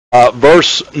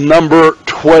verse number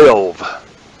 12.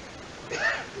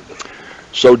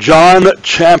 So John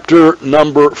chapter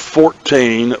number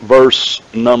 14, verse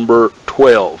number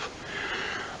 12.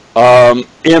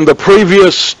 In the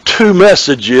previous two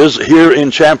messages here in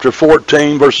chapter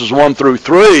 14, verses 1 through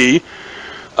 3, we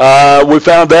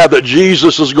found out that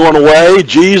Jesus is going away.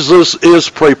 Jesus is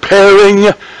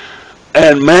preparing,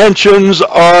 and mansions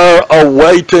are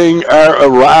awaiting our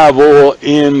arrival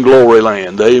in glory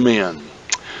land. Amen.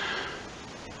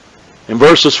 In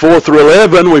verses 4 through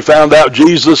 11, we found out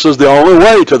Jesus is the only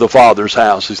way to the Father's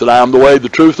house. He said, I am the way, the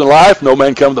truth, and life. No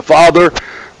man come to the Father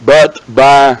but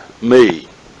by me.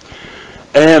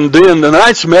 And then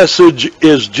tonight's message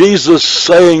is Jesus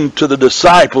saying to the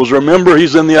disciples, remember,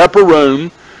 he's in the upper room.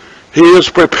 He is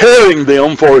preparing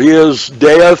them for his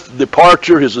death,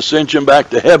 departure, his ascension back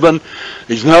to heaven.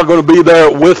 He's not going to be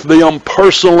there with them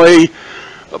personally.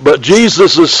 But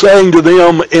Jesus is saying to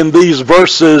them in these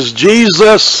verses,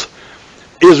 Jesus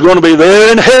is going to be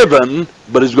there in heaven,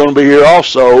 but he's going to be here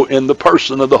also in the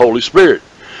person of the Holy Spirit.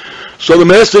 So the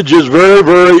message is very,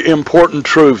 very important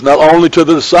truth, not only to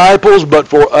the disciples, but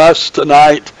for us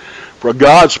tonight, for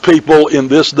God's people in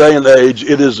this day and age.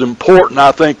 It is important.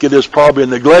 I think it is probably a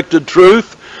neglected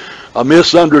truth, a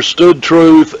misunderstood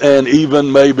truth, and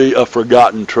even maybe a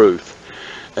forgotten truth.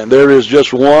 And there is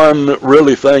just one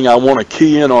really thing I want to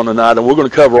key in on tonight, and we're going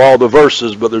to cover all the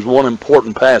verses, but there's one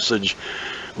important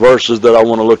verses that I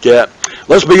want to look at.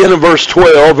 Let's begin in verse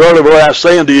 12. Verily, verily, I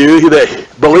say unto you, he that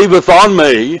believeth on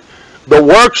me, the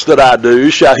works that I do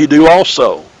shall he do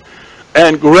also,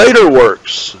 and greater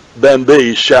works than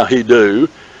these shall he do,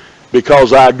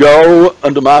 because I go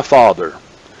unto my Father.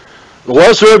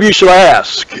 Whatsoever you shall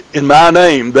ask in my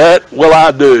name, that will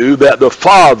I do, that the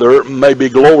Father may be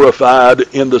glorified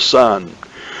in the Son.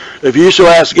 If you shall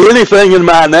ask anything in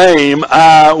my name,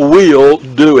 I will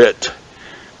do it.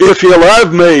 If you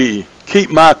love me, keep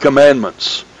my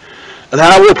commandments. And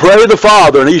I will pray the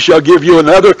Father, and he shall give you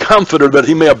another comforter, that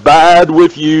he may abide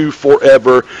with you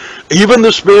forever, even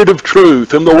the Spirit of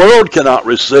truth, whom the world cannot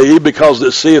receive, because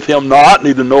it seeth him not,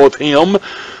 neither knoweth him.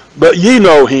 But ye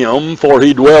know him, for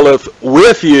he dwelleth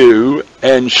with you,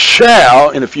 and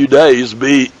shall in a few days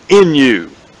be in you.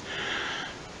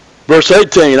 Verse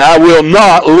 18, I will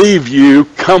not leave you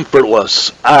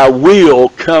comfortless. I will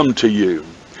come to you.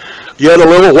 Yet a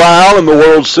little while, and the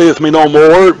world seeth me no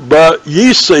more, but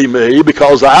ye see me,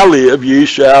 because I live, ye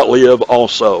shall live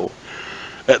also.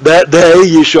 At that day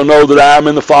ye shall know that I am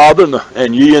in the Father,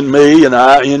 and ye in me, and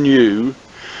I in you.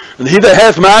 And he that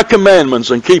hath my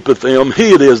commandments and keepeth them,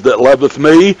 he it is that loveth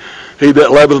me. He that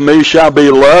loveth me shall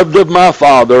be loved of my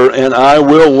Father, and I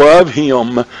will love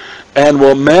him, and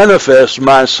will manifest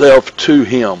myself to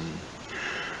him.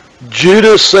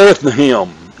 Judas saith to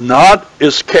him, not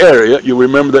Iscariot. You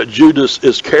remember that Judas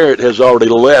Iscariot has already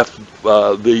left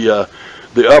the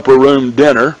upper room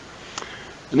dinner.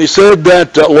 And he said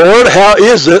that, Lord, how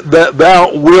is it that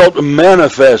thou wilt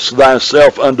manifest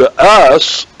thyself unto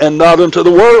us, and not unto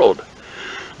the world?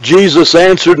 Jesus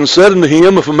answered and said unto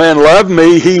him, if a man love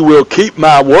me, he will keep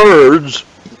my words,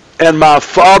 and my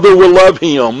Father will love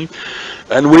him,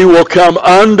 and we will come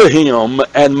unto him,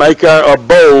 and make our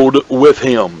abode with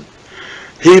him.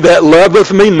 He that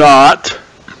loveth me not,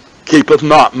 keepeth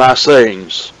not my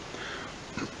sayings.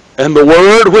 And the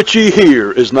word which ye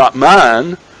hear is not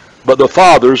mine, but the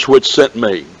Father's which sent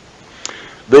me.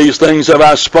 These things have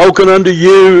I spoken unto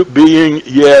you, being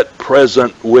yet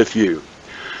present with you.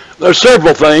 There are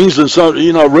several things, and some,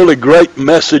 really great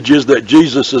messages that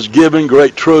Jesus is giving,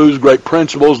 great truths, great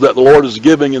principles that the Lord is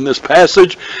giving in this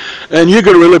passage. And you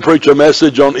could really preach a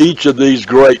message on each of these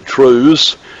great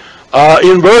truths.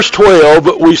 In verse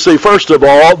 12, we see, first of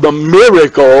all, the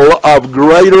miracle of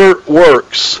greater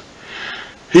works.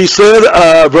 He said,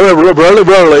 verily,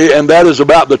 verily, and that is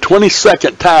about the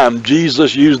 22nd time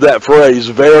Jesus used that phrase,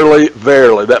 verily,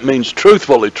 verily. That means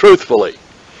truthfully, truthfully.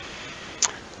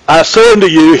 I say unto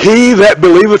you, he that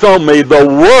believeth on me, the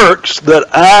works that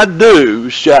I do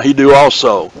shall he do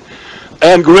also.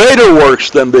 And greater works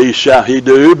than these shall he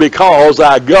do, because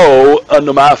I go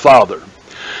unto my Father.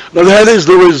 Now that is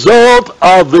the result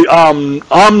of the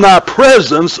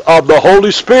omnipresence of the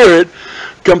Holy Spirit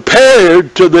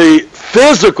compared to the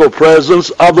physical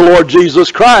presence of the Lord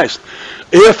Jesus Christ.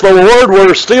 If the Lord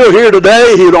were still here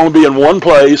today, he would only be in one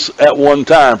place at one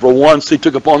time. For once he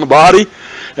took upon the body,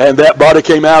 and that body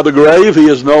came out of the grave. He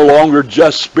is no longer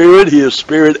just spirit. He is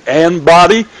spirit and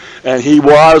body. And he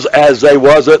was as they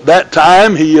was at that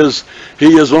time. He is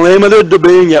limited to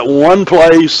being at one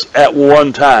place at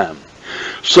one time.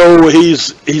 So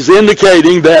he's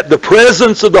indicating that the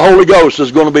presence of the Holy Ghost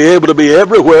is going to be able to be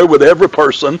everywhere with every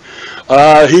person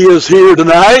He is here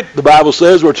tonight. The Bible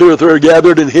says where two or three are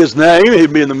gathered in His name,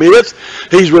 He'd be in the midst.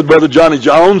 He's with Brother Johnny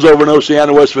Jones over in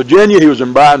Oceana, West Virginia. He was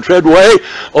in Bryan Treadway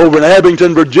over in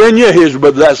Abington, Virginia. He is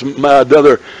with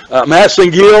Brother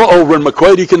Massengill over in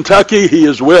McQuady, Kentucky. He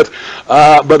is with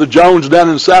Brother Jones down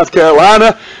in South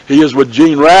Carolina. He is with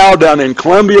Gene Rao down in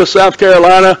Columbia, South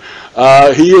Carolina.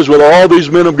 He is with all these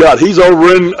men of God. He's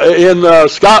over in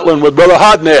Scotland with Brother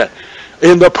Hodnett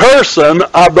in the person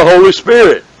of the Holy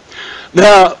Spirit.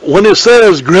 Now, when it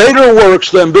says, greater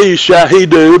works than these shall he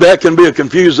do, that can be a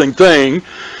confusing thing.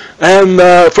 And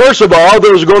first of all,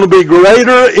 there's going to be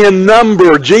greater in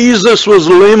number. Jesus was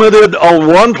limited on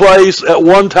one place at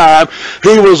one time.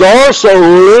 He was also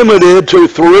limited to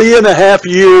 3.5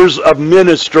 years of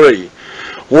ministry.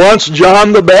 Once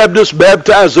John the Baptist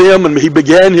baptized him and he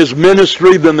began his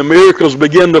ministry, then the miracles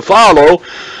began to follow.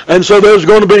 And so there's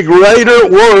going to be greater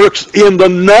works in the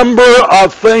number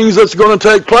of things that's going to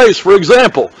take place. For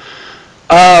example,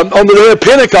 on the day of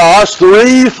Pentecost,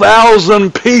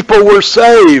 3,000 people were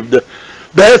saved.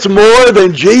 That's more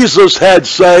than Jesus had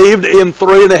saved in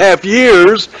 3.5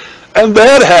 years, and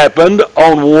that happened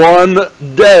on one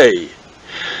day.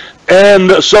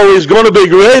 And so he's going to be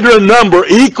greater in number,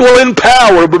 equal in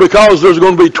power, but because there's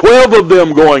going to be 12 of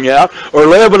them going out, or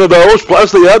 11 of those,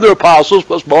 plus the other apostles,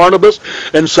 plus Barnabas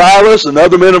and Silas and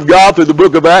other men of God through the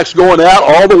book of Acts going out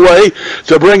all the way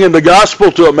to bringing the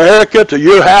gospel to America, to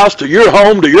your house, to your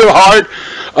home, to your heart.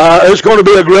 It's going to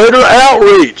be a greater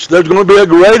outreach. There's going to be a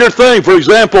greater thing. For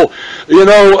example,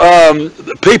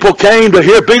 people came to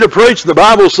hear Peter preach. The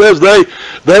Bible says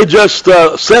they just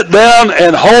sat down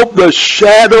and hoped the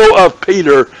shadow of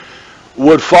Peter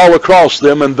would fall across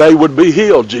them and they would be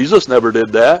healed. Jesus never did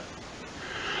that.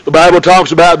 The Bible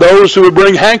talks about those who would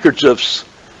bring handkerchiefs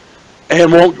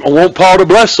and want Paul to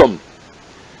bless them,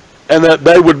 and that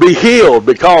they would be healed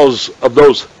because of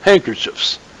those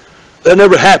handkerchiefs. That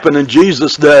never happened in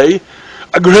Jesus' day.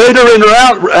 A greater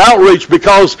outreach,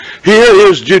 because here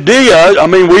is Judea. I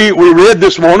mean, we read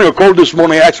this morning, or quoted this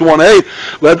morning, Acts 1:8,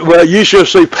 that ye shall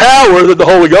see power that the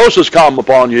Holy Ghost has come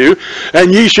upon you,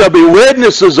 and ye shall be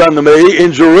witnesses unto me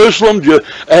in Jerusalem,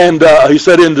 and he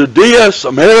said in Judea,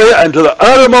 Samaria, and to the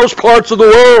uttermost parts of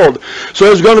the world. So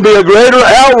there's going to be a greater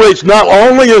outreach. Not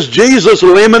only is Jesus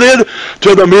limited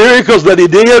to the miracles that he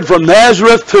did from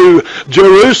Nazareth to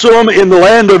Jerusalem in the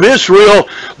land of Israel,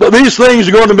 but these things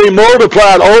are going to be multiplied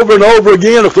over and over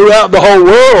again throughout the whole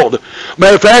world.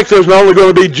 Matter of fact, there's not only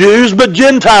going to be Jews, but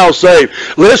Gentiles saved.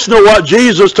 Listen to what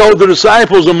Jesus told the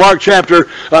disciples in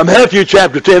Matthew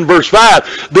chapter 10, verse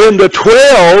 5. Then the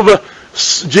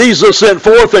 12 Jesus sent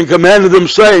forth and commanded them,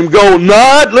 saying, go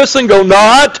not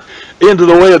into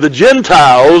the way of the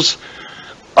Gentiles,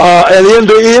 and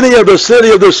into any of the city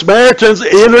of the Samaritans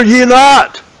enter ye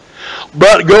not,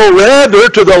 but go rather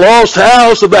to the lost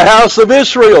house of the house of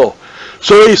Israel.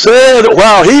 So he said,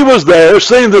 while he was there,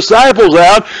 sending the disciples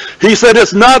out, he said,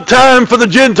 it's not time for the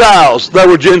Gentiles. There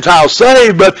were Gentiles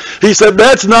saved, but he said,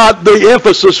 that's not the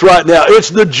emphasis right now. It's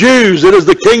the Jews. It is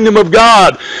the kingdom of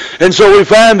God. And so we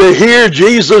find that here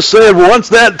Jesus said, once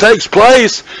that takes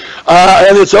place,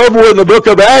 and it's over with in the book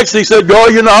of Acts, he said, go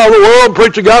ye into all the world,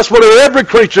 preach the gospel to every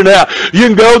creature now. You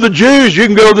can go to the Jews, you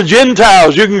can go to the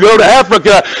Gentiles, you can go to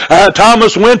Africa.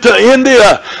 Thomas went to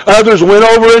India. Others went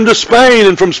over into Spain,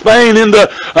 and from Spain into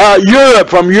Europe,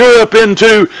 from Europe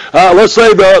into, let's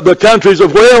say, the countries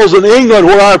of Wales and England,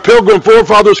 where our pilgrim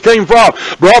forefathers came from.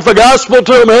 Brought the gospel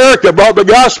to America, brought the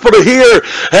gospel to here,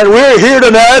 and we're here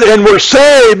tonight, and we're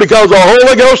saved because the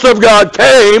Holy Ghost of God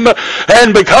came,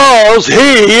 and because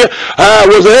he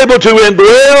was able to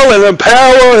indwell and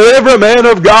empower every man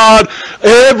of God,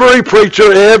 every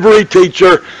preacher, every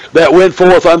teacher that went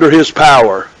forth under his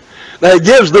power. Now, he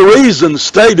gives the reason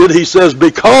stated. He says,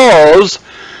 because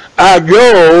I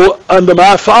go unto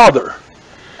my Father.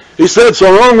 He said,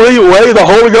 so the only way the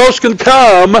Holy Ghost can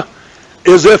come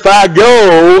is if I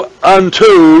go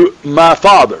unto my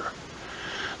Father.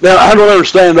 Now, I don't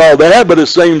understand all that, but it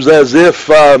seems as if,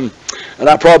 and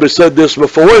I probably said this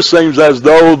before, it seems as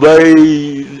though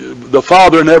the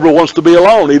Father never wants to be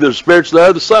alone. Either the Spirit's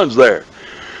there or the Son's there.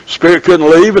 Spirit couldn't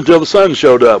leave until the Son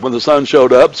showed up. When the Son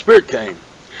showed up, the Spirit came.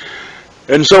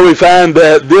 And so we find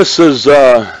that this is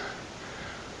a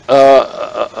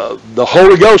the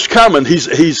Holy Ghost coming.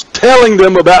 He's telling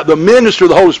them about the ministry of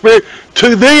the Holy Spirit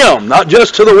to them, not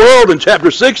just to the world. In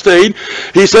chapter 16,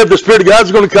 he said the Spirit of God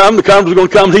is going to come, the Comforter is going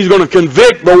to come, he's going to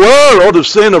convict the world of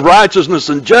sin, of righteousness,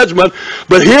 and judgment.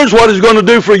 But here's what he's going to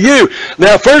do for you.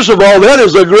 Now, first of all, that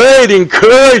is a great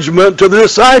encouragement to the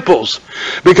disciples,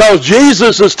 because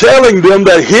Jesus is telling them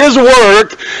that his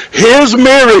work, his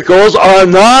miracles are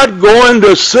not going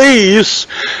to cease,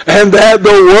 and that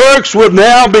the works would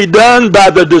now be done by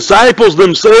the disciples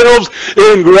themselves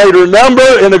in greater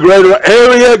number, in a greater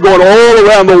area, going all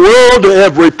around the world to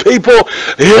every people,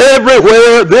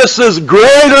 everywhere. This is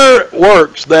greater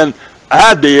works than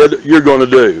I did, you're going to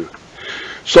do.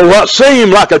 So what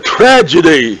seemed like a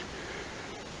tragedy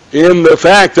in the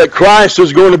fact that Christ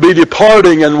is going to be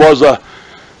departing and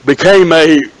became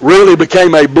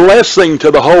a blessing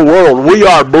to the whole world. We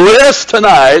are blessed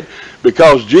tonight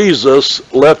because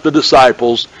Jesus left the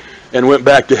disciples and went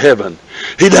back to heaven.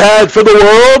 He died for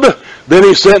the world. Then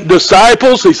he sent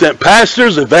disciples, he sent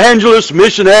pastors, evangelists,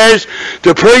 missionaries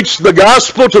to preach the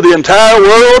gospel to the entire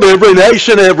world, every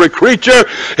nation, every creature,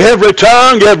 every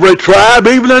tongue, every tribe,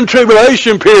 even in the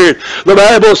tribulation period. The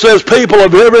Bible says people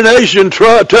of every nation,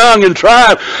 tongue, and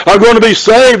tribe are going to be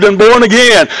saved and born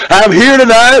again. I'm here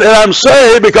tonight and I'm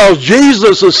saved because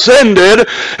Jesus ascended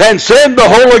and sent the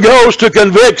Holy Ghost to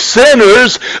convict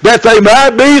sinners that they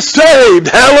might be saved.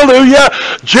 Hallelujah.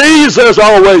 Jesus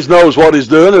always knows what he's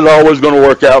doing. It's always going to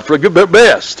work out for the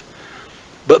best.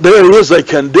 But there is a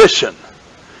condition.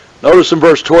 Notice in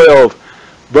verse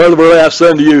 12, Brother, I say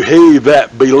unto you, he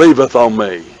that believeth on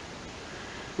me.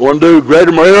 You want to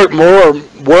do more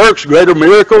works, greater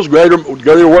miracles,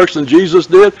 greater works than Jesus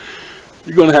did?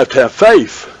 You're going to have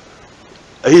faith.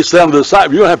 He's telling the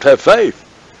disciples, you're going to have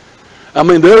faith. I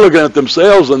mean, they're looking at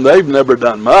themselves and they've never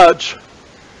done much.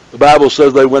 The Bible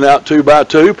says they went out 2 by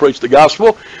 2, preached the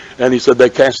gospel, and he said they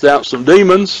cast out some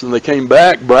demons, and they came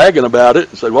back bragging about it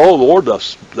and said, well, Lord,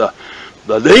 the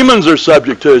demons are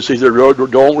subject to us. He said,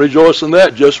 don't rejoice in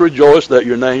that. Just rejoice that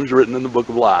your name's written in the book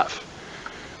of life.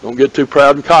 Don't get too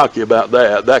proud and cocky about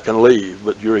that. That can leave,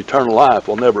 but your eternal life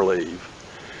will never leave.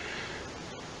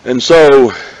 And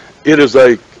so it is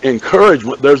an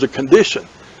encouragement. There's a condition.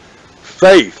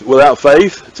 Faith. Without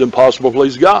faith, it's impossible to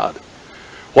please God.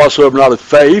 Whatsoever not of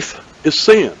faith is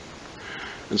sin.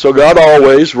 And so God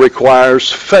always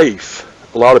requires faith.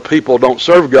 A lot of people don't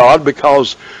serve God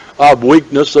because of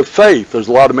weakness of faith. There's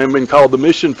a lot of men being called the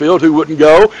mission field who wouldn't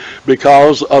go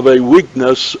because of a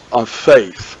weakness of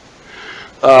faith.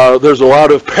 There's a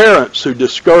lot of parents who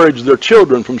discourage their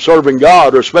children from serving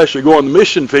God, or especially going to the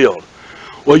mission field.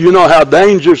 Well, you know how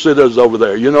dangerous it is over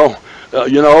there,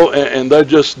 and they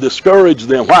just discourage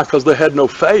them. Why? Because they had no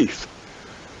faith.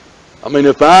 I mean,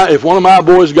 if one of my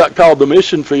boys got called the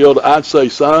mission field, I'd say,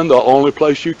 son, the only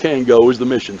place you can go is the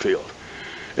mission field.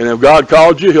 And if God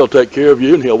called you, he'll take care of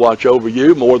you and he'll watch over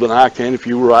you more than I can if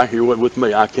you were right here with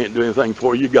me. I can't do anything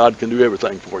for you. God can do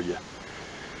everything for you.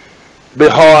 Be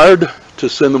hard to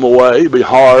send them away. Be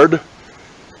hard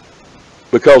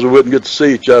because we wouldn't get to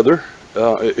see each other,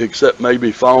 except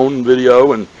maybe phone,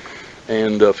 video, and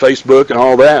Facebook and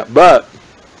all that. But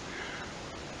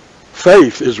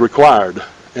faith is required.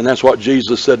 And that's what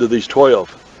Jesus said to these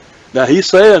 12. Now he's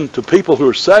saying to people who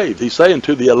are saved, he's saying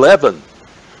to the 11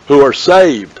 who are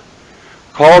saved,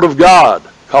 called of God,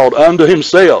 called unto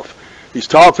himself. He's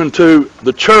talking to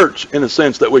the church in a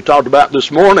sense that we talked about this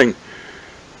morning.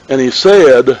 And he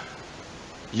said,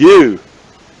 you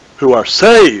who are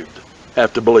saved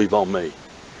have to believe on me.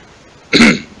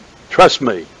 Trust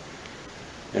me.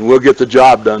 And we'll get the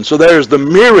job done. So there's the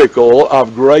miracle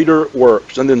of greater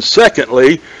works. And then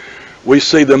secondly, we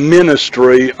see the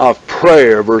ministry of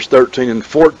prayer, verse 13 and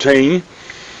 14.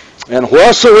 And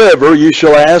whatsoever you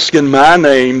shall ask in my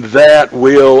name, that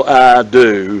will I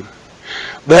do,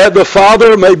 that the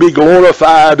Father may be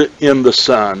glorified in the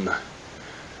Son.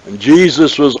 And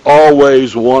Jesus was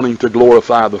always wanting to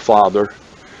glorify the Father.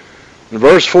 In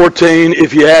verse 14,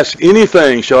 if you ask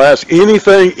anything, shall ask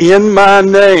anything in my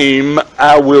name,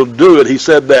 I will do it. He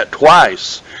said that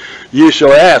twice. You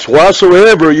shall ask.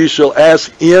 Whatsoever you shall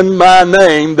ask in my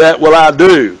name, that will I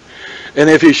do. And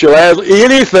if you shall ask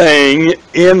anything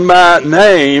in my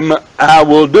name, I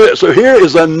will do it. So here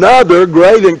is another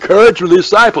great encouragement to the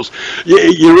disciples.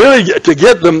 You really, to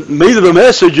get the meat of the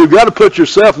message, you've got to put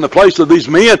yourself in the place of these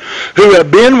men who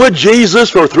have been with Jesus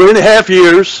for 3.5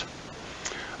 years.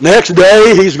 Next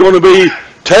day, he's going to be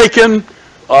taken,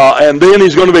 and then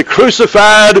he's going to be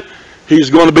crucified. He's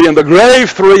going to be in the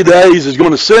grave 3 days. He's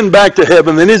going to send back to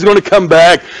heaven. Then he's going to come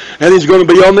back, and he's going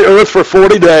to be on the earth for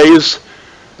 40 days.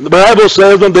 And the Bible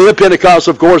says on the day of Pentecost,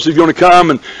 of course, he's going to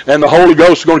come and the Holy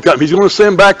Ghost is going to come. He's going to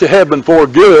send back to heaven for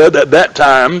good at that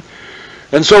time.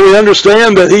 And so we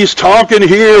understand that he's talking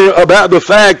here about the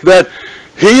fact that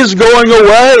he's going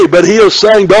away, but he is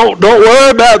saying, don't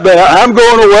worry about that. I'm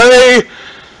going away,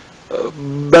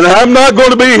 but I'm not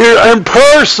going to be here in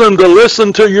person to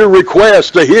listen to your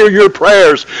requests, to hear your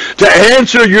prayers, to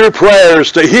answer your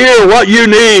prayers, to hear what you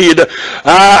need.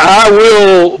 I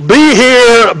will be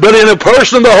here, but in a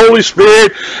person of the Holy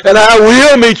Spirit, and I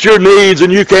will meet your needs,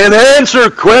 and you can answer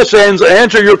your questions.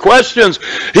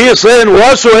 He is saying,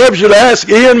 whatsoever you should ask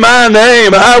in my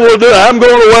name, I will do. I'm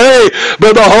going away,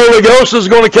 but the Holy Ghost is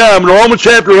going to come. Romans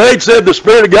chapter 8 said the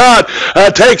Spirit of God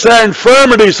takes our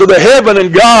infirmities to the heaven,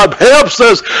 and God helps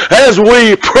us as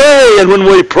we pray. And when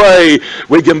we pray,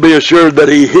 we can be assured that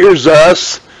he hears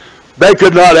us. They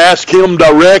could not ask him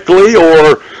directly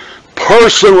or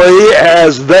personally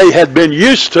as they had been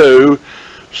used to.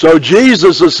 So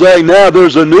Jesus is saying, now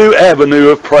there's a new avenue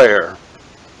of prayer.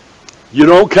 You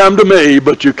don't come to me,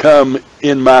 but you come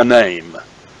in my name.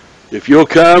 If you'll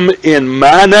come in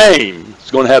my name,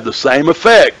 it's going to have the same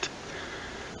effect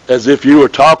as if you were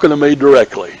talking to me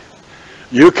directly.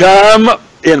 You come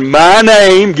in my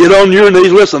name, get on your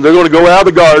knees. Listen, they're going to go out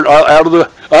of the garden, out of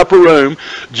the upper room.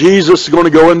 Jesus is going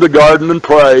to go in the garden and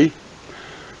pray.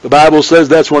 The Bible says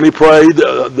that's when he prayed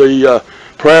the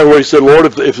prayer where he said, Lord,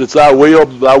 if it's thy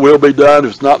will be done.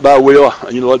 If it's not thy will,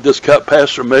 let this cup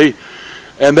pass from me.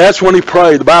 And that's when he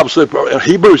prayed. The Bible says,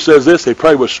 Hebrews says this, he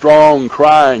prayed with strong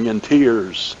crying and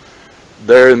tears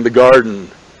there in the garden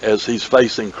as he's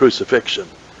facing crucifixion.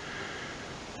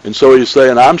 And so he's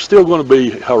saying, I'm still going to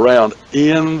be around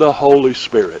in the Holy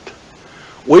Spirit.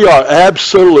 We are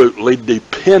absolutely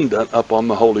dependent upon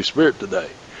the Holy Spirit today.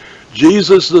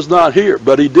 Jesus is not here,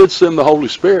 but he did send the Holy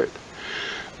Spirit.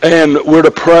 And we're to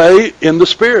pray in the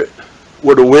Spirit.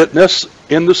 We're to witness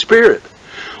in the Spirit.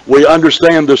 We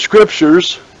understand the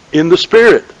Scriptures in the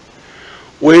Spirit.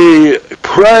 We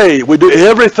pray. We do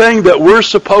everything that we're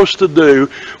supposed to do.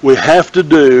 We have to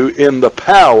do in the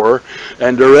power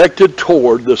and directed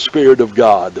toward the Spirit of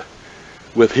God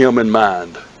with him in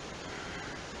mind.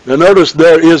 Now notice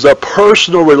there is a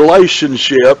personal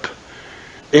relationship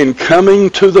in coming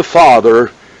to the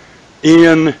Father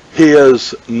in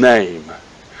his name.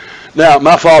 Now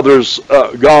my father's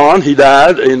gone. He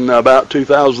died in about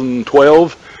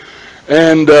 2012.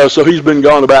 And so he's been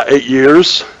gone about 8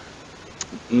 years.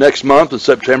 Next month in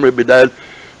September he'll be dead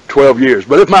 12 years.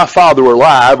 But if my father were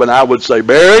alive, and I would say,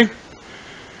 Barry,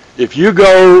 if you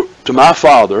go to my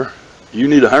father, you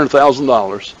need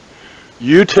 $100,000,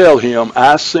 you tell him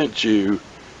I sent you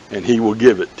and he will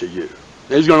give it to you.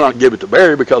 Now, he's going to not give it to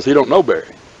Barry because he don't know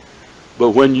Barry.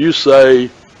 But when you say,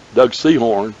 Doug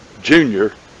Sehorne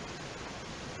Jr.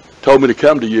 told me to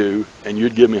come to you and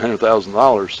you'd give me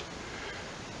 $100,000,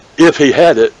 if he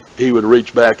had it, he would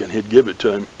reach back and he'd give it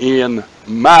to him in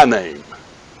my name.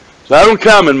 So I don't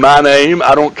come in my name.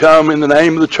 I don't come in the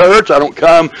name of the church. I don't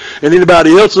come in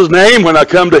anybody else's name. When I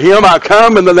come to him, I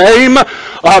come in the name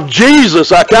of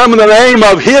Jesus. I come in the name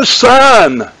of his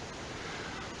Son.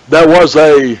 There was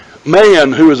a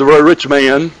man who was a very rich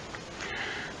man,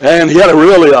 and he had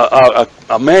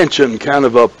a mansion, kind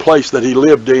of a place that he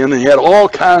lived in, and he had all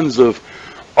kinds of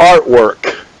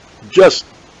artwork, just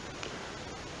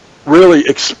really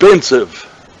expensive,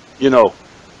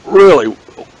 really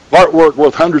artwork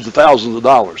worth hundreds of thousands of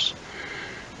dollars.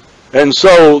 And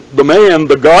so the man,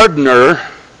 the gardener,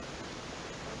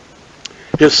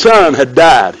 his son had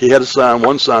died. He had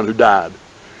one son who died.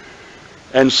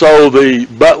 And so the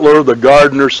butler, the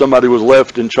gardener, somebody was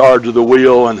left in charge of the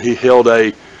wheel, and he held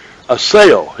a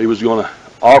sale. He was going to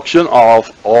auction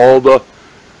off all the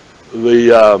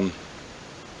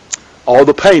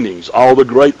paintings, all the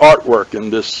great artwork in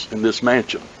this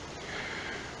mansion.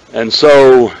 And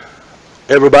so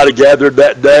everybody gathered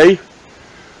that day,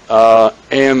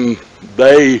 and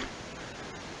they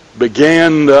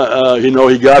began,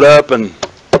 he got up and,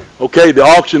 okay, the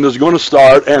auction is going to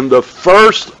start, and the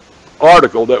first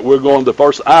item that we're going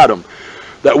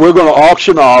to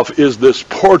auction off is this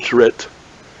portrait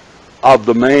of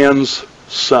the man's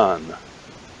son.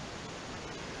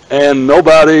 And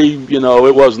nobody,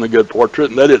 it wasn't a good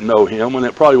portrait, and they didn't know him, and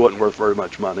it probably wasn't worth very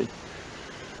much money.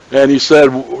 And he said,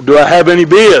 do I have any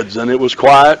bids? And it was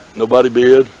quiet. Nobody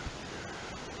bid.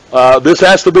 This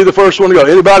has to be the first one to go.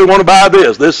 Anybody want to buy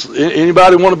this?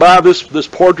 Anybody want to buy this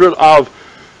portrait of,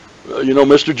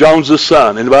 Mr. Jones's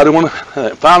son? Anybody want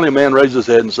to? Finally, a man raised his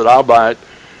head and said, I'll buy it.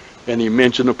 And he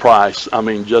mentioned the price. I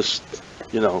mean, just,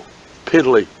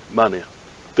 piddly money,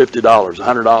 $50,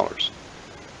 $100.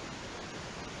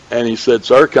 And he said,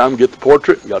 sir, come get the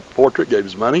portrait. Got the portrait, gave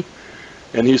his money.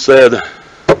 And he said,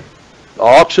 the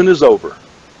auction is over.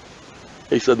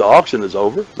 He said, the auction is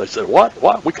over. They said, what?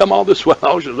 What? We come all this way, the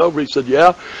auction is over. He said,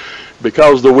 yeah,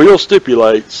 because the will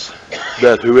stipulates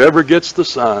that whoever gets the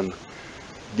Son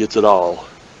gets it all.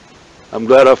 I'm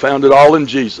glad I found it all in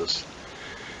Jesus.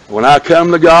 When I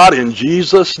come to God in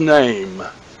Jesus' name,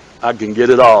 I can get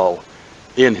it all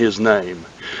in His name.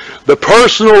 The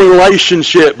personal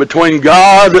relationship between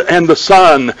God and the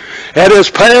Son. At His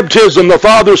baptism, the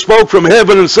Father spoke from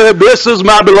heaven and said, this is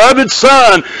my beloved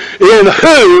Son, in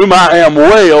whom I am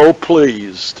well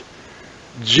pleased.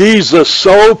 Jesus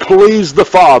so pleased the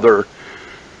Father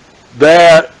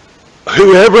that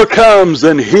whoever comes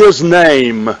in His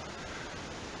name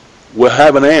will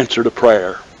have an answer to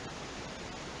prayer.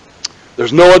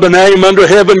 There's no other name under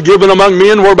heaven given among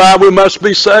men whereby we must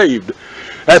be saved.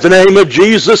 At the name of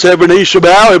Jesus, every knee shall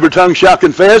bow, every tongue shall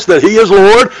confess that He is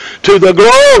Lord, to the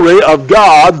glory of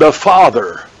God the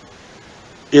Father.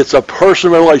 It's a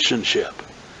personal relationship.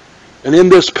 And in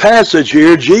this passage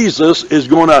here, Jesus is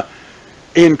going to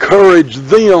encourage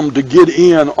them to get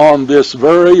in on this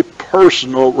very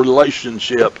personal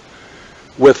relationship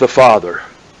with the Father.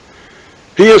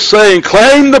 He is saying,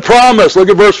 claim the promise. Look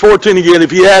at verse 14 again.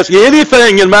 If you ask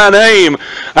anything in my name,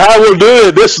 I will do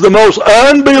it. This is the most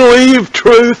unbelieved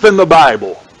truth in the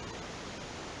Bible.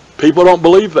 People don't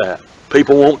believe that.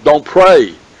 People don't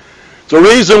pray. The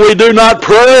reason we do not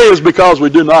pray is because we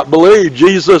do not believe.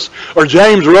 Jesus or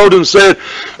James wrote and said,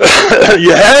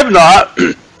 you have not.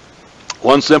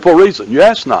 One simple reason. You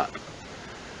ask not.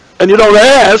 And you don't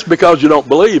ask because you don't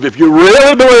believe. If you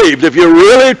really believed, if you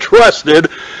really trusted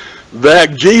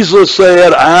that Jesus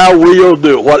said, I will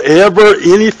do it. Whatever,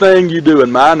 anything you do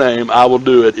in my name, I will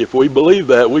do it. If we believe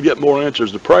that, we get more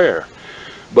answers to prayer.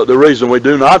 But the reason we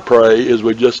do not pray is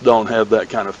we just don't have that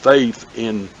kind of faith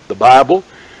in the Bible,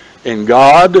 in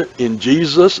God, in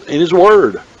Jesus, in His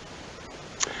Word.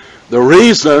 The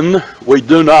reason we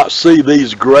do not see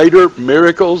these greater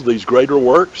miracles, these greater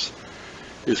works,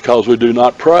 is because we do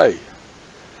not pray.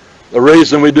 The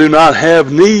reason we do not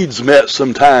have needs met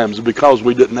sometimes is because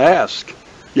we didn't ask.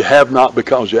 You have not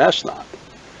because you ask not.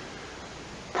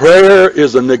 Prayer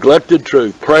is a neglected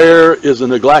truth. Prayer is a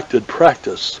neglected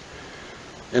practice.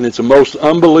 And it's the most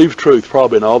unbelieved truth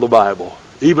probably in all the Bible.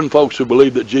 Even folks who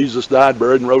believe that Jesus died,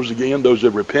 buried, and rose again, those who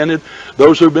have repented,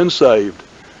 those who have been saved,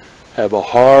 have a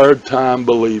hard time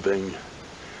believing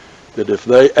that if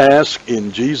they ask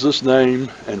in Jesus'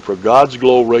 name and for God's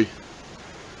glory,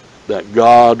 that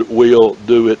God will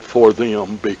do it for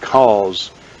them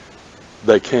because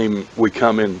we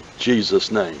come in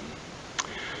Jesus' name.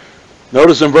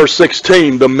 Notice in verse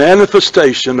 16, the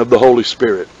manifestation of the Holy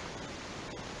Spirit.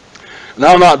 And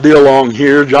I'll not deal long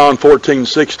here. John 14,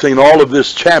 16, all of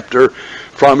this chapter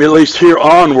from at least here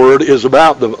onward is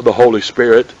about the Holy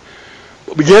Spirit.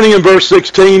 Beginning in verse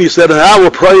 16, he said, and I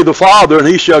will pray the Father, and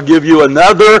He shall give you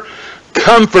another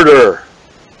Comforter.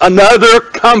 Another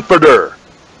Comforter.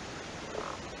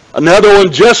 Another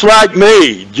one just like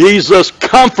me. Jesus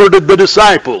comforted the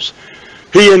disciples.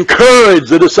 He encouraged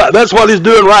the disciples. That's what He's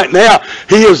doing right now.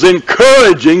 He is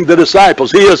encouraging the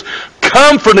disciples. He is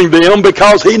comforting them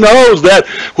because He knows that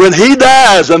when He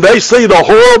dies and they see the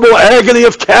horrible agony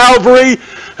of Calvary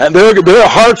and their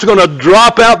hearts are going to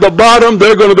drop out the bottom,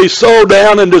 they're going to be so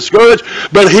down and discouraged.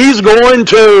 But He's going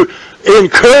to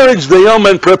encourage them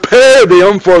and prepare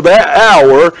them for that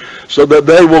hour so that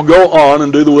they will go on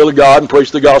and do the will of God and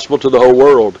preach the gospel to the whole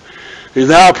world. He's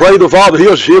now pray the Father,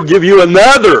 He'll give you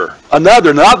another,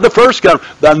 not the first comforter,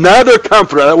 another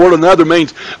comforter. That word another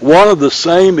means one of the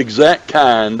same exact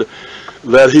kind,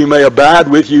 that He may abide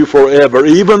with you forever.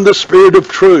 Even the Spirit of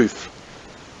truth.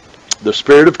 The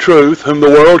Spirit of truth, whom the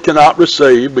world cannot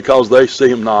receive because they see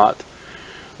Him not.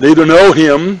 Neither know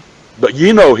Him, but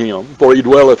ye know Him, for He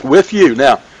dwelleth with you.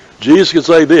 Now, Jesus could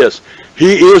say this,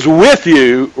 He is with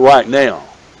you right now.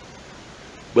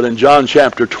 But in John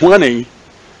chapter 20,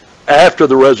 after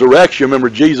the resurrection, remember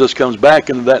Jesus comes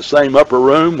back into that same upper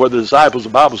room where the disciples, the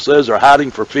Bible says, are hiding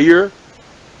for fear.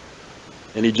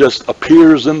 And He just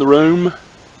appears in the room.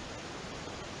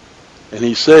 And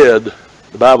He said,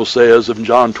 the Bible says in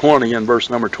John 20 and verse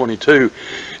number 22,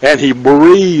 and He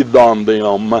breathed on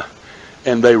them,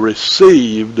 and they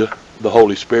received the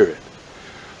Holy Spirit.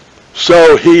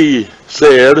 So He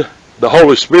said, the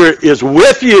Holy Spirit is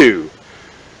with you,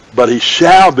 but He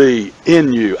shall be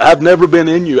in you. I've never been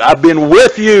in you. I've been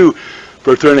with you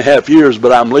for 3.5 years,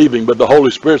 but I'm leaving. But the Holy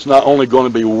Spirit's not only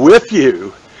going to be with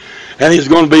you, and He's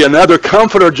going to be another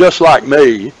comforter just like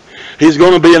me. He's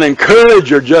going to be an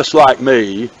encourager just like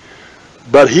me,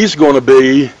 but He's going to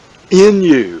be in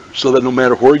you. so that no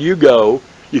matter where you go,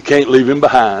 you can't leave him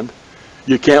behind.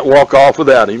 You can't walk off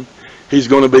without him. He's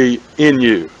going to be in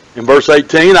you. In verse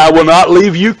 18, I will not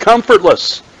leave you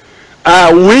comfortless.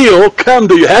 I will come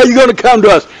to you. How are you going to come to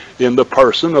us? In the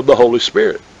person of the Holy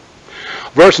Spirit.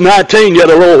 Verse 19, yet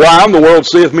a little while, and the world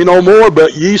seeth me no more,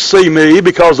 but ye see me,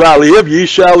 because I live, ye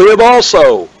shall live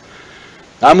also.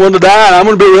 I'm going to die, I'm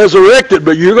going to be resurrected,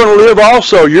 but you're going to live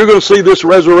also. You're going to see this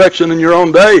resurrection in your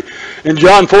own day. In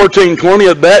John 14:20,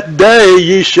 at that day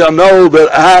ye shall know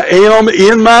that I am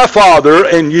in my Father,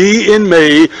 and ye in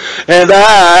me, and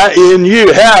I in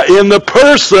you. How? In the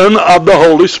person of the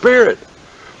Holy Spirit.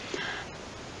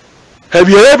 Have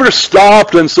you ever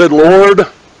stopped and said, Lord,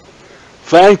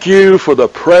 thank you for the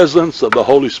presence of the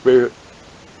Holy Spirit.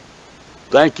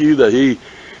 Thank you that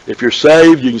if you're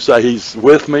saved, you can say he's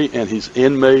with me and he's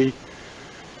in me.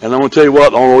 And I'm going to tell you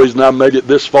what, the only reason I made it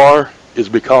this far is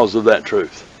because of that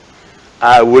truth.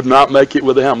 I would not make it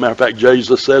without him. Matter of fact,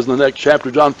 Jesus says in the next chapter,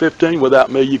 John 15,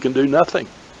 without me you can do nothing.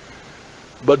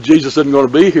 But Jesus isn't going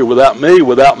to be here without me,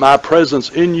 without my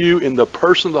presence in you, in the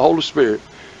person of the Holy Spirit,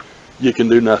 you can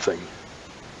do nothing.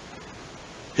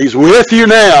 He's with you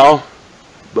now,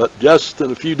 but just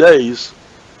in a few days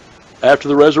after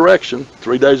the resurrection,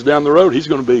 3 days down the road, he's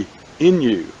going to be in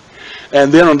you.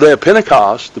 And then on the day of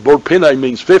Pentecost, the word Pente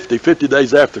means 50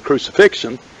 days after the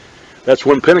crucifixion. That's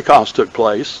when Pentecost took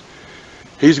place.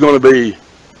 He's going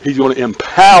to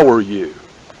empower you.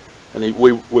 And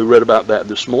we read about that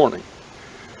this morning.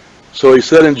 So he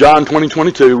said in John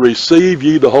 20:22, receive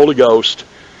ye the Holy Ghost,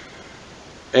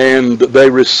 and they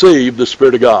received the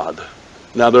Spirit of God.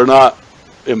 Now they're not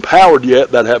empowered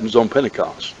yet. That happens on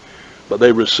Pentecost. But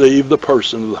they received the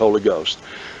person of the Holy Ghost.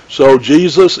 So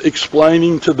Jesus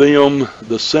explaining to them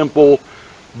the simple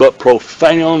but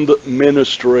profound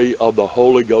ministry of the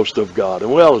Holy Ghost of God.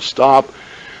 And we ought to stop.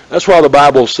 That's why the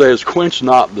Bible says, quench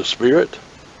not the Spirit.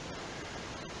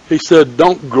 He said,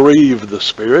 don't grieve the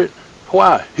Spirit.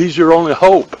 Why? He's your only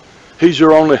hope. He's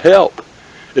your only help.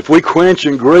 If we quench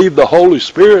and grieve the Holy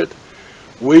Spirit,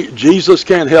 Jesus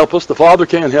can't help us. The Father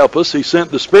can't help us. He sent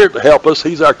the Spirit to help us.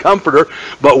 He's our comforter.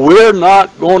 But we're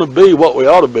not going to be what we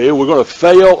ought to be. We're going to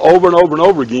fail over and over and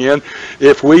over again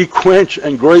if we quench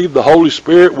and grieve the Holy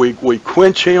Spirit. We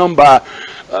quench him by,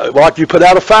 like you put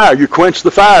out a fire. You quench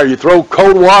the fire. You throw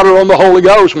cold water on the Holy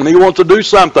Ghost when he wants to do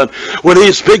something. When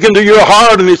he's speaking to your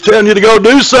heart and he's telling you to go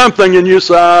do something and you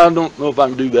say, I don't know if I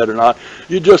can do that or not.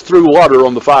 You just threw water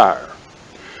on the fire.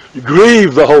 You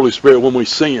grieve the Holy Spirit when we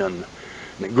sin.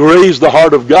 It grieves the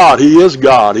heart of God. He is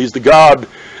God. He's the God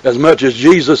as much as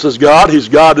Jesus is God. He's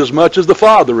God as much as the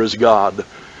Father is God.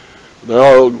 There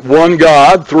are one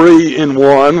God, three in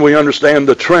one. We understand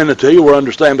the Trinity. We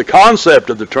understand the concept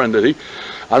of the Trinity.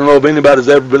 I don't know if anybody's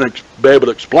ever been able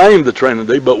to explain the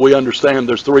Trinity, but we understand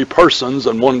there's three persons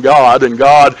and one God. And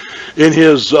God, in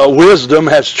his wisdom,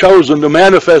 has chosen to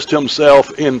manifest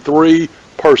himself in three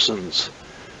persons.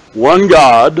 One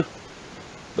God,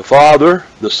 the Father,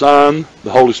 the Son,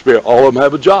 the Holy Spirit. All of them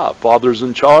have a job. Father's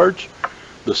in charge.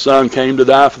 The Son came to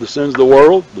die for the sins of the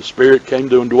world. The Spirit came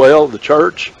to indwell the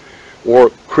church or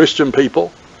Christian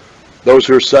people, those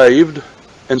who are saved.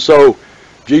 And so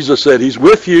Jesus said he's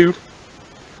with you.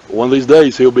 One of these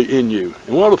days he'll be in you.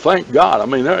 And we ought to thank God. I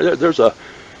mean,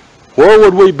 where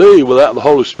would we be without the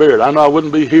Holy Spirit? I know I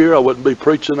wouldn't be here. I wouldn't be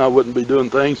preaching. I wouldn't be doing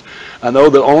things. I know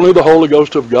that only the Holy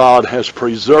Ghost of God has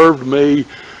preserved me,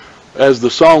 as the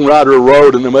songwriter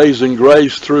wrote in Amazing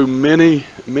Grace, through many,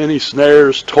 many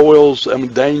snares, toils,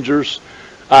 and dangers,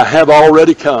 I have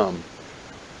already come.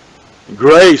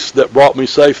 Grace that brought me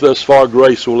safe thus far,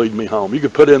 grace will lead me home. You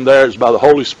could put in there, it's by the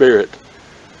Holy Spirit.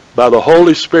 By the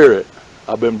Holy Spirit,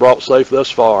 I've been brought safe thus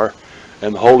far,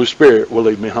 and the Holy Spirit will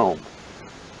lead me home.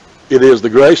 It is the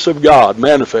grace of God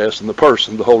manifest in the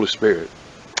person of the Holy Spirit.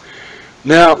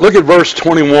 Now, look at verse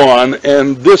 21,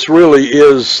 and this really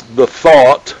is the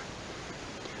thought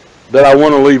that I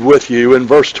want to leave with you in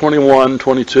verse 21,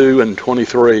 22, and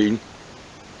 23.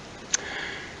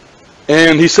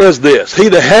 And he says this, he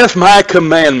that hath my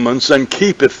commandments and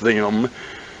keepeth them,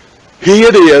 he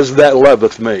it is that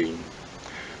loveth me.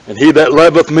 And he that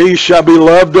loveth me shall be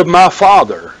loved of my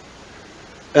Father.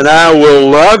 And I will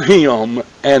love him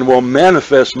and will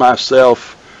manifest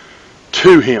myself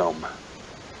to him.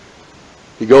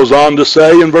 He goes on to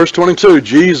say in verse 22,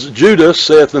 Judas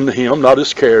saith unto him, not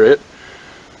Iscariot,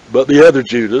 but the other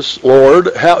Judas,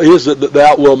 Lord, how is it that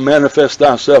thou wilt manifest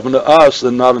thyself unto us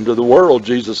and not unto the world?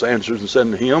 Jesus answers and said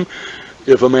unto him,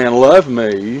 if a man love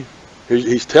me,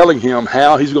 he's telling him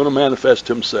how he's going to manifest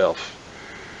himself.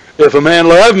 If a man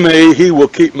love me, he will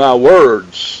keep my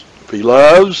words. If he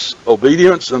loves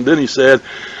obedience, and then he said,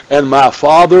 and my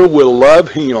Father will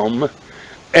love him,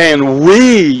 and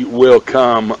we will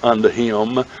come unto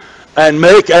him, and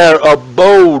make our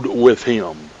abode with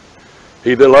him.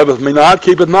 He that loveth me not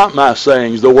keepeth not my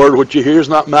sayings. The word which you hear is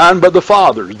not mine, but the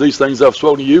Father's. These things I've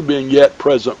spoken to you, being yet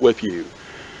present with you.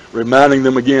 Reminding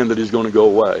them again that he's going to go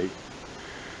away.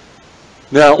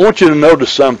 Now, I want you to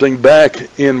notice something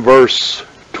back in verse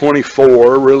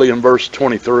 24, really in verse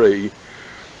 23.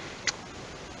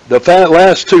 The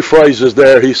last two phrases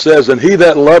there, he says, and he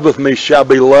that loveth me shall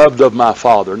be loved of my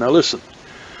Father. Now listen,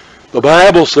 the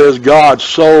Bible says God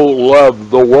so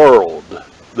loved the world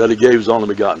that he gave his only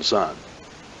begotten Son.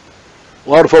 A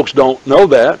lot of folks don't know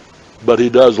that, but he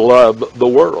does love the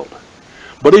world.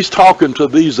 But he's talking to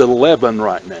these 11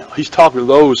 right now. He's talking to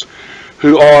those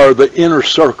who are the inner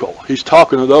circle. He's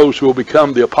talking to those who will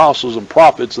become the apostles and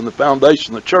prophets and the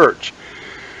foundation of the church.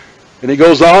 And he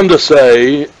goes on to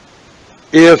say,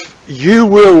 if you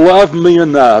will love me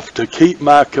enough to keep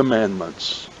my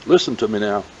commandments, listen to me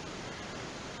now.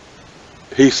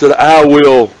 He said, I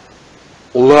will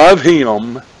love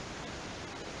him.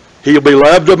 He'll be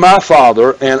loved of my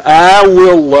Father, and I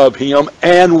will love him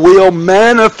and will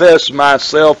manifest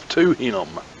myself to him.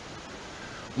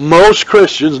 Most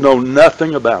Christians know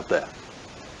nothing about that.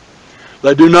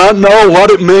 They do not know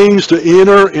what it means to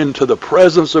enter into the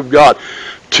presence of God,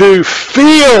 to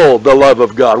feel the love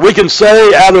of God. We can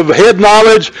say out of head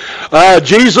knowledge,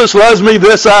 Jesus loves me,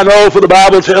 this I know, for the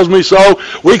Bible tells me so.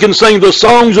 We can sing the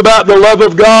songs about the love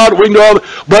of God, we can go,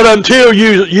 but until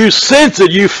you sense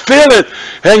it, you feel it,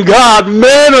 and God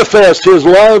manifests his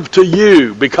love to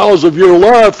you because of your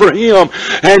love for him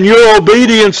and your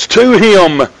obedience to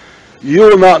him, you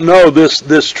will not know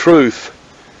this truth.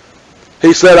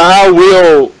 He said, I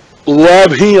will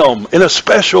love him in a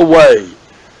special way.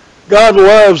 God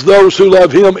loves those who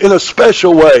love him in a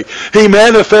special way. He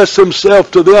manifests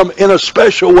himself to them in a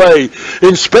special way,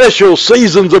 in special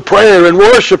seasons of prayer and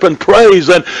worship and praise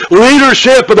and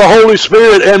leadership of the Holy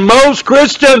Spirit. And most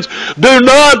Christians do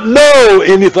not know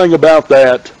anything about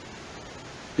that.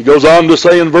 He goes on to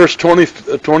say in verse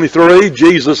 23,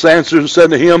 Jesus answered and said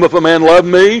to him, if a man love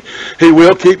me, he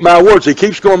will keep my words. He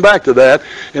keeps going back to that.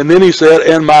 And then he said,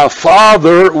 and my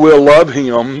Father will love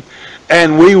him,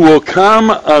 and we will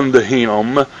come unto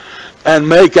him and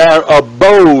make our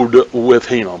abode with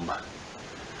him.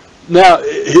 Now,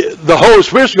 the Holy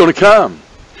Spirit's going to come.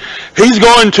 He's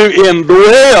going to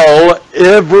indwell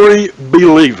every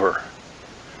believer.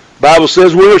 The Bible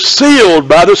says we're sealed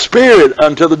by the Spirit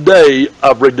until the day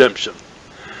of redemption.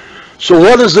 So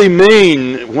what does he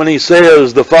mean when he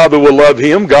says the Father will love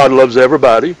him? God loves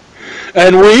everybody.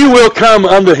 And we will come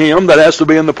unto him. That has to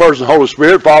be in the person of the Holy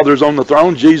Spirit. Father is on the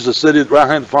throne. Jesus sitting at the right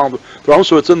hand of the Father throne.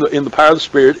 So it's in the power of the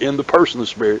Spirit, in the person of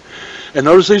the Spirit. And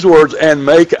notice these words, and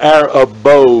make our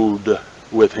abode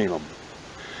with him.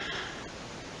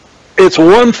 It's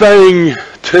one thing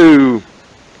to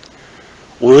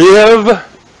live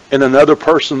in another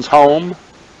person's home.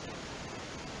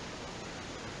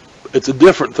 It's a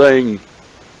different thing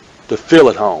to feel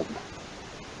at home.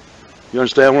 You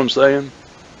understand what I'm saying?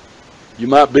 You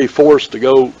might be forced to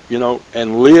go,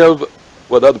 and live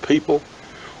with other people,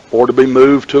 or to be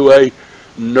moved to a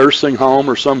nursing home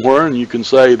or somewhere, and you can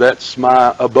say, that's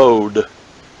my abode.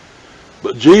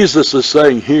 But Jesus is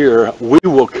saying here, we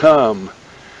will come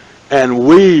and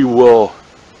we will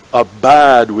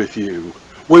abide with you.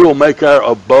 We will make our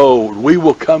abode. We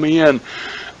will come in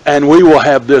and we will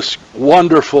have this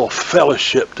wonderful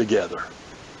fellowship together.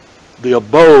 The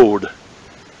abode.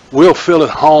 We'll feel at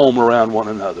home around one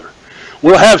another.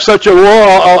 We'll have such a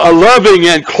loving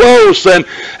and close and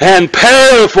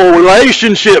powerful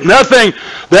relationship. Nothing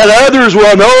that others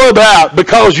will know about,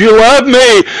 because you love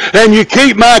me and you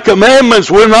keep my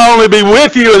commandments. We'll not only be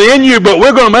with you and in you, but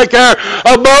we're going to make our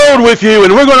abode with you,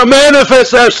 and we're going to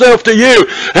manifest ourselves to you.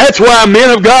 That's why men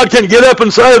of God can get up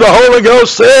and say, the Holy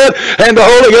Ghost said, and the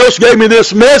Holy Ghost gave me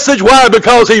this message. Why?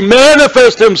 Because he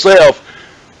manifested himself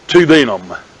to them.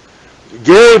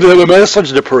 Gave them a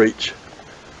message to preach.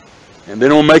 And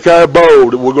then we'll make our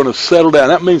abode. We're going to settle down.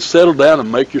 That means settle down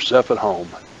and make yourself at home.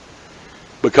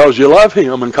 Because you love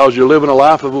him and because you're living a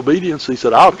life of obedience, he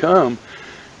said, I'll come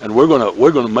and we're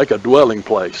going to make a dwelling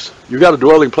place. You got a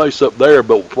dwelling place up there,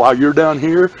 but while you're down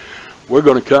here, we're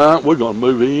going to come, we're going to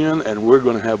move in, and we're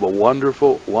going to have a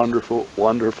wonderful, wonderful,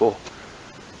 wonderful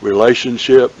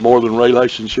relationship, more than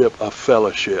relationship, a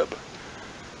fellowship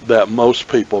that most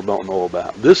people don't know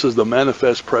about. This is the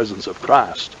manifest presence of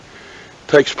Christ.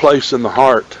 Takes place in the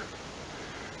heart.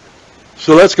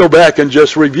 So let's go back and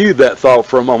just review that thought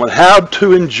for a moment. How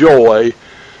to enjoy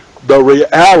the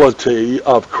reality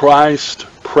of Christ's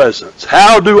presence.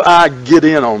 How do I get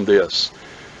in on this?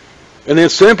 And then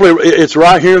simply, it's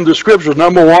right here in the Scriptures.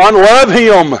 Number one, love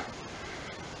Him.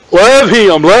 Love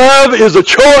Him. Love is a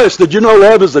choice. Did you know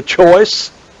love is a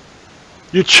choice?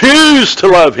 You choose to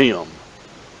love Him.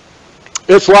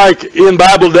 It's like in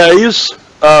Bible days,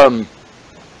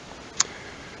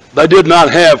 they did not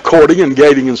have courting and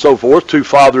gating and so forth. Two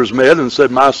fathers met and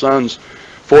said, my son's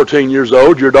 14 years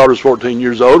old, your daughter's 14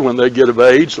 years old. When they get of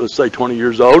age, let's say 20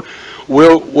 years old,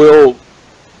 we'll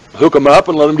hook them up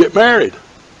and let them get married.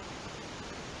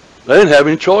 They didn't have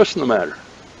any choice in the matter.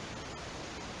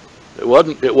 It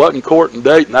wasn't court and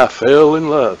date and I fell in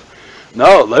love.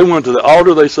 No, they went to the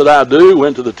altar, they said, I do,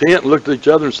 went to the tent and looked at each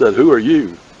other and said, who are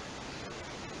you?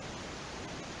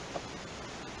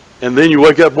 And then you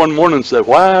wake up one morning and say,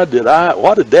 why did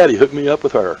Daddy hook me up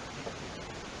with her?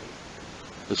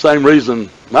 The same reason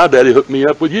my daddy hooked me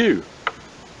up with you.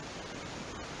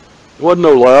 There wasn't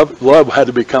no love. Love had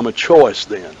to become a choice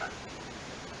then.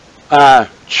 I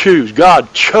choose.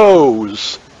 God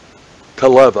chose to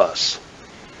love us.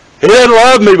 He didn't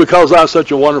love me because I was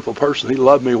such a wonderful person. He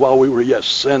loved me while we were yet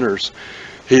sinners.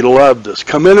 He loved us,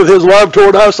 commended His love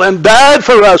toward us, and died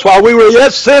for us while we were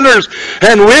yet sinners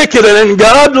and wicked and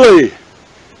ungodly.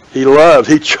 He loved.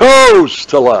 He chose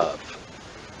to love.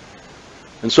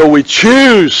 And so we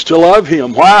choose to love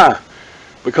Him. Why?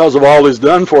 Because of all He's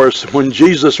done for us. When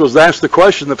Jesus was asked the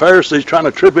question, the Pharisees trying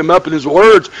to trip Him up in His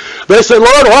words, they said,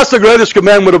 Lord, what's the greatest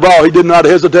commandment of all? He did not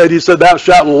hesitate. He said, thou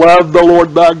shalt love the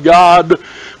Lord thy God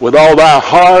with all thy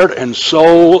heart and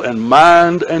soul and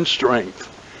mind and strength.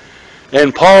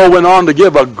 And Paul went on to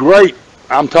give a great,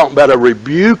 I'm talking about a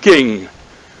rebuking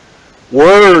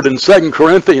word in 2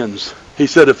 Corinthians. He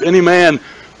said, if any man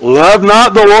love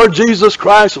not the Lord Jesus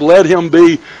Christ, let him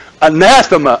be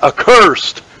anathema,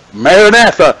 accursed,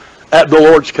 maranatha, at the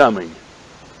Lord's coming.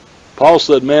 Paul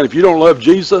said, man, if you don't love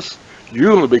Jesus,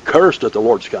 you're going to be cursed at the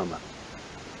Lord's coming.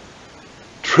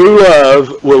 True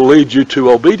love will lead you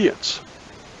to obedience.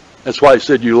 That's why he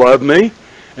said, you love me,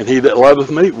 and he that loveth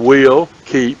me will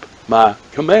keep my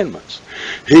commandments.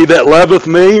 He that loveth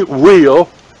me will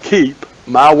keep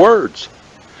my words.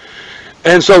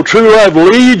 And so true love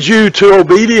leads you to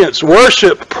obedience,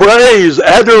 worship, praise,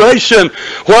 adoration.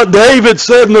 What David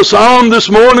said in the psalm this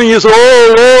morning is,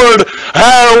 oh Lord,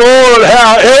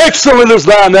 how excellent is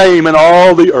thy name in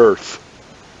all the earth.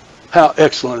 How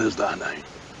excellent is thy name.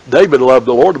 David loved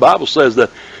the Lord. The Bible says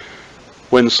that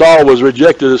when Saul was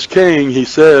rejected as king, he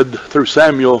said through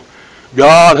Samuel,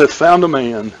 God hath found a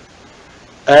man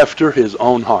after his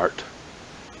own heart.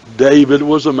 David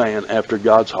was a man after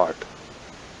God's heart.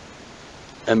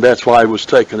 And that's why he was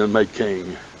taken and made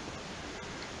king.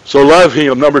 So love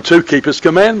him. Number two, keep his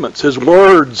commandments, his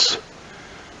words.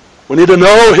 We need to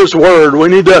know his word. We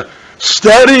need to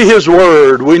study his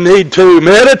word. We need to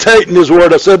meditate in his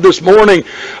word. I said this morning,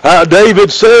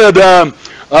 David said,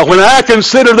 when I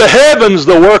consider the heavens,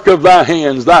 the work of thy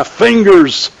hands, thy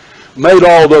fingers made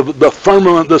all the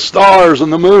firmament, the stars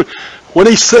and the moon. When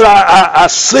he said, I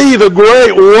see the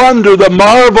great wonder, the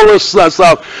marvelousness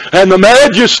of, and the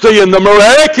majesty and the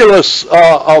miraculous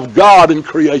of God in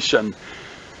creation.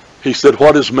 He said,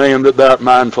 what is man that thou art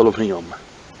mindful of him?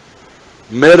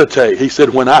 Meditate. He said,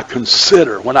 when I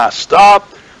consider, when I stop.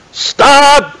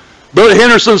 Billy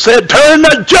Henderson said, turn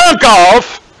the junk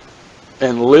off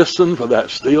and listen for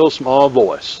that still small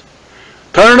voice.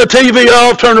 Turn the TV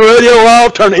off, turn the radio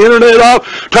off, turn the internet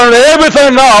off, turn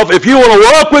everything off. If you want to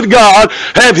walk with God,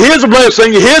 have His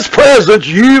blessing, His presence,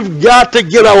 you've got to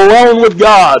get alone with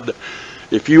God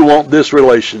if you want this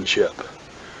relationship.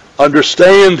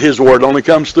 Understand His Word. It only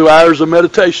comes through hours of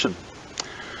meditation.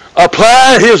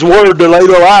 Apply His Word to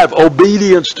later life.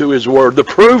 Obedience to His Word. The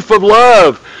proof of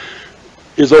love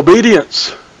is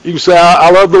obedience. You can say,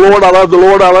 I love the Lord, I love the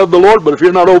Lord, I love the Lord, but if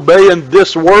you're not obeying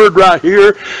this word right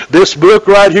here, this book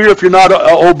right here, if you're not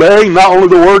obeying not only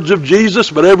the words of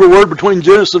Jesus, but every word between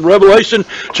Genesis and Revelation,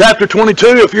 chapter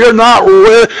 22, if you're not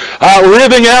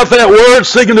living out that word,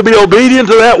 seeking to be obedient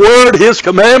to that word, His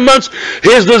commandments,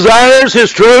 His desires,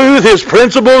 His truth, His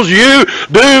principles, you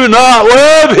do not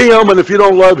love Him. And if you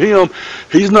don't love Him,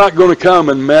 He's not going to come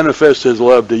and manifest His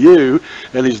love to you,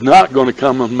 and He's not going to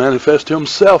come and manifest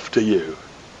Himself to you.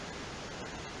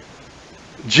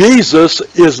 Jesus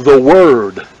is the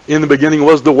Word. In the beginning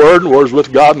was the Word, and the Word was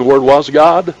with God, and the Word was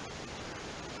God.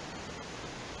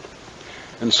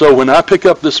 And so when I pick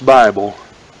up this Bible,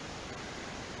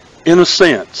 in a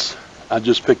sense, I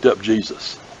just picked up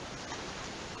Jesus.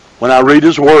 When I read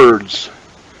His words,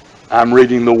 I'm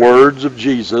reading the words of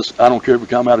Jesus. I don't care if it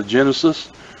come out of Genesis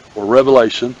or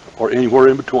Revelation or anywhere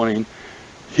in between.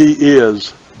 He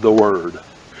is the Word.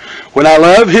 When I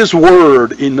love His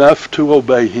Word enough to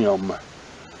obey Him,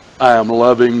 I am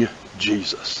loving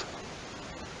Jesus.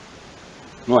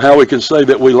 Well, how we can say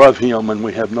that we love him and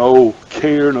we have no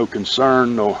care, no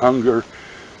concern, no hunger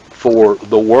for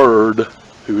the Word,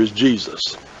 who is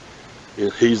Jesus.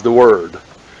 He's the Word.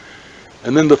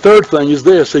 And then the third thing is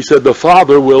this. He said the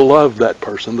Father will love that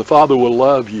person. The Father will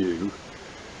love you.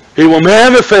 He will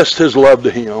manifest his love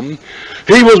to him.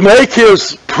 He will make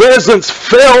his presence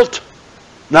felt,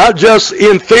 not just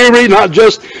in theory, not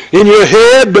just in your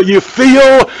head, but you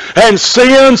feel and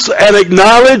sense and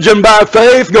acknowledge, and by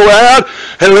faith go out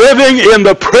and living in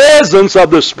the presence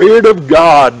of the Spirit of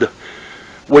God.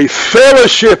 We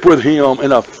fellowship with him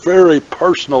in a very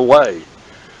personal way.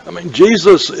 I mean,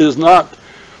 Jesus is not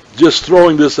just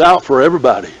throwing this out for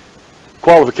everybody.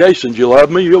 Qualifications: you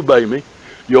love me, you obey me.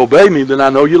 You obey me, then I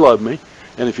know you love me.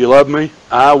 And if you love me,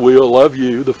 I will love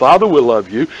you. The Father will love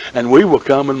you. And we will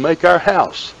come and make our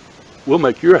house. We'll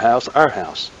make your house our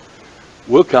house.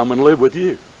 We'll come and live with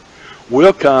you.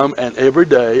 We'll come, and every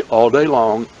day, all day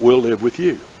long, we'll live with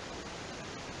you.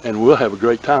 And we'll have a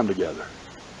great time together.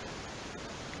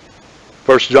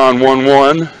 1 John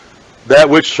 1:1, that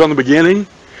which from the beginning,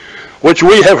 which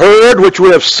we have heard, which we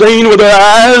have seen with our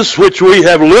eyes, which we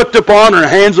have looked upon, our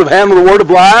hands have handled the word of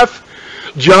life.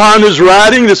 John is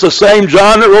writing. This is the same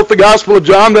John that wrote the Gospel of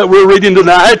John that we're reading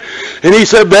tonight. And he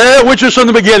said, that which is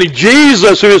from the beginning,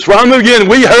 Jesus, who is from the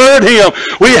beginning, we heard him,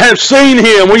 we have seen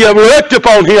him, we have looked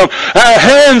upon him, our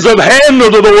hands have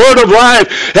handled the word of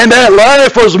life, and that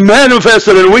life was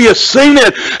manifested, and we have seen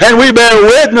it, and we bear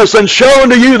witness and show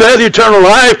unto you that eternal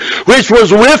life, which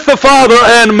was with the Father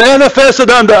and manifested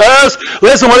unto us.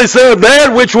 Listen what he said, that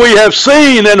which we have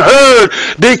seen and heard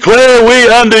declare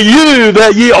we unto you,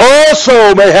 that ye also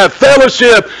may have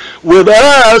fellowship with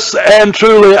us, and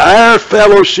truly our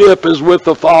fellowship is with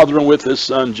the Father and with his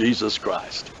Son, Jesus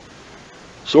Christ.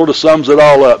 Sort of sums it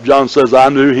all up. John says, I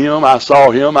knew him, I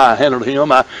saw him, I handled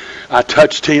him, I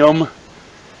touched him,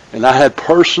 and I had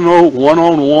personal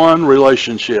one-on-one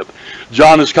relationship.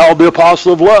 John is called the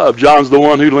apostle of love. John's the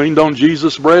one who leaned on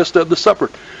Jesus' breast at the supper,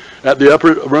 at the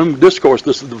upper room discourse.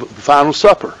 This is the final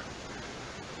supper.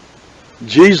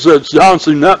 John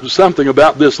knew something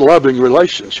about this loving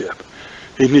relationship.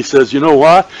 And he says, you know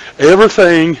what?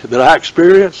 Everything that I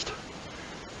experienced,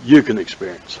 you can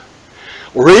experience.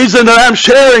 The reason that I'm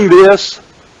sharing this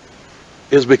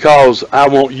is because I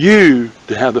want you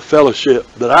to have the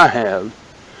fellowship that I have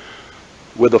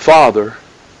with the Father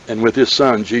and with his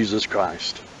Son, Jesus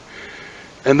Christ.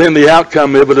 And then the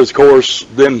outcome of it is, of course,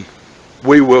 then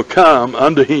we will come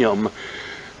unto him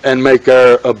and make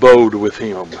our abode with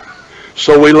him.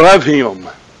 So we love him.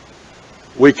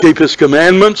 We keep his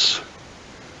commandments.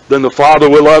 Then the Father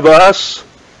will love us.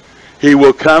 He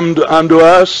will come unto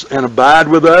us and abide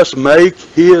with us, make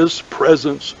his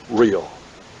presence real.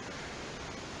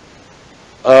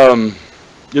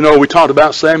 We talked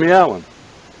about Sammy Allen.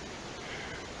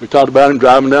 We talked about him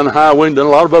driving down the highway and done a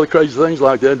lot of other crazy things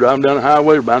like that. Driving down the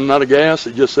highway, running out of gas.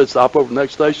 He just said, stop over the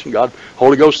next station.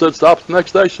 Holy Ghost said, stop at the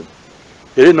next station.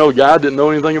 He didn't know the guy, didn't know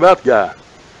anything about the guy.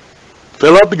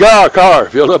 Fill up the car.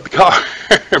 Filled up the car.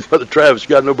 Brother Travis, you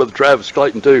got to know Brother Travis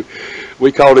Clayton too.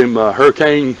 We called him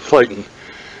Hurricane Clayton.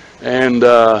 And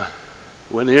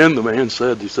went in, the man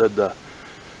said, you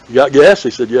got gas? He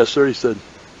said, yes, sir. He said,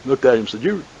 looked at him and said,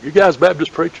 you guys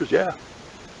Baptist preachers? Yeah.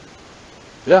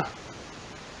 Yeah.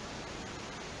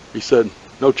 He said,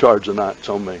 no charge tonight, it's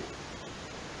on me.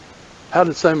 How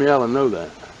did Sammy Allen know that?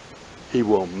 He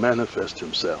will manifest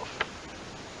himself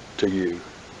to you.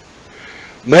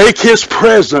 Make his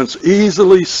presence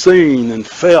easily seen and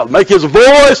felt. Make his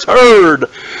voice heard.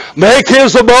 Make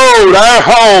his abode our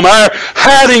home, our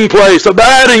hiding place,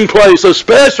 abiding place, a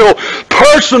special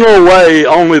personal way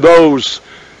only those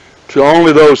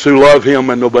who love him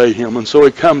and obey him. And so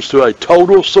it comes to a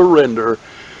total surrender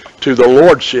to the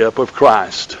lordship of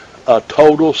Christ. A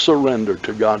total surrender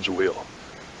to God's will.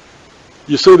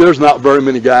 You see, there's not very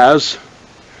many guys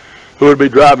who would be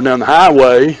driving down the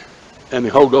highway and the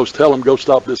Holy Ghost tell them, go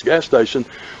stop at this gas station.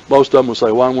 Most of them will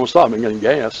say, well, I'm going to stop. I'm getting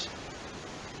gas.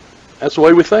 That's the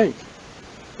way we think.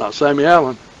 Not Sammy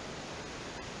Allen.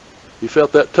 He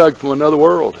felt that tug from another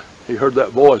world. He heard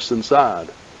that voice inside.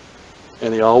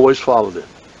 And he always followed it.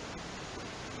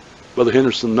 Brother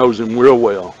Henderson knows him real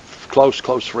well.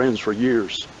 Close friends for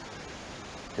years.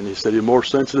 And he said he's more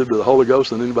sensitive to the Holy Ghost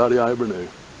than anybody I ever knew.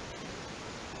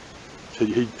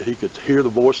 He could hear the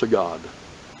voice of God.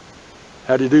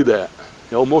 How do you do that?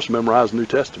 He almost memorized the New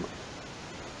Testament.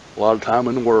 A lot of time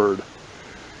in the Word.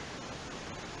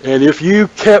 And if you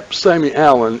kept Sammy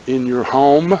Allen in your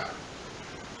home,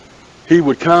 he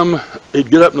would come, he'd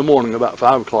get up in the morning about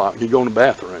 5 o'clock, he'd go in the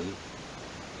bathroom,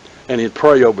 and he'd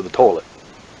pray over the toilet.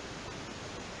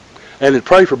 and he'd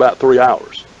pray for about 3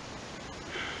 hours.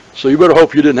 So you better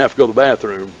hope you didn't have to go to the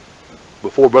bathroom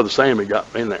before Brother Sammy got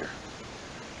in there.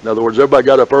 In other words, everybody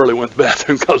got up early, went to the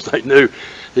bathroom because they knew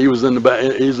he was in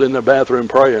the bathroom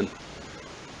praying,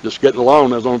 just getting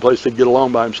alone. That was the only place he'd get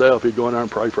alone by himself. He'd go in there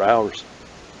and pray for hours.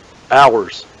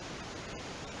 Hours.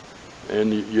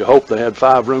 And you hope they had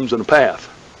 5 rooms and a path.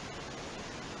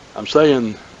 I'm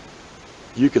saying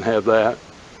you can have that.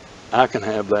 I can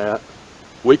have that.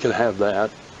 We can have that.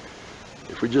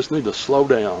 If we just need to slow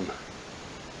down.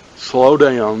 Slow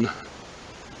down.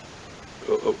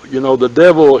 You know, the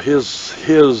devil, his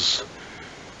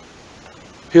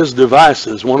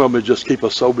devices, one of them is just keep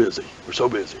us so busy. We're so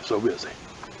busy, so busy.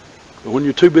 But when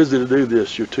you're too busy to do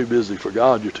this, you're too busy for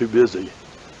God. You're too busy.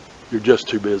 You're just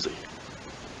too busy.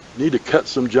 You need to cut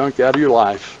some junk out of your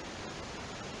life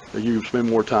that you spend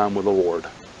more time with the Lord.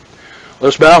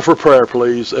 Let's bow for prayer,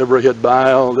 please. Every head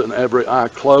bowed and every eye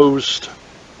closed.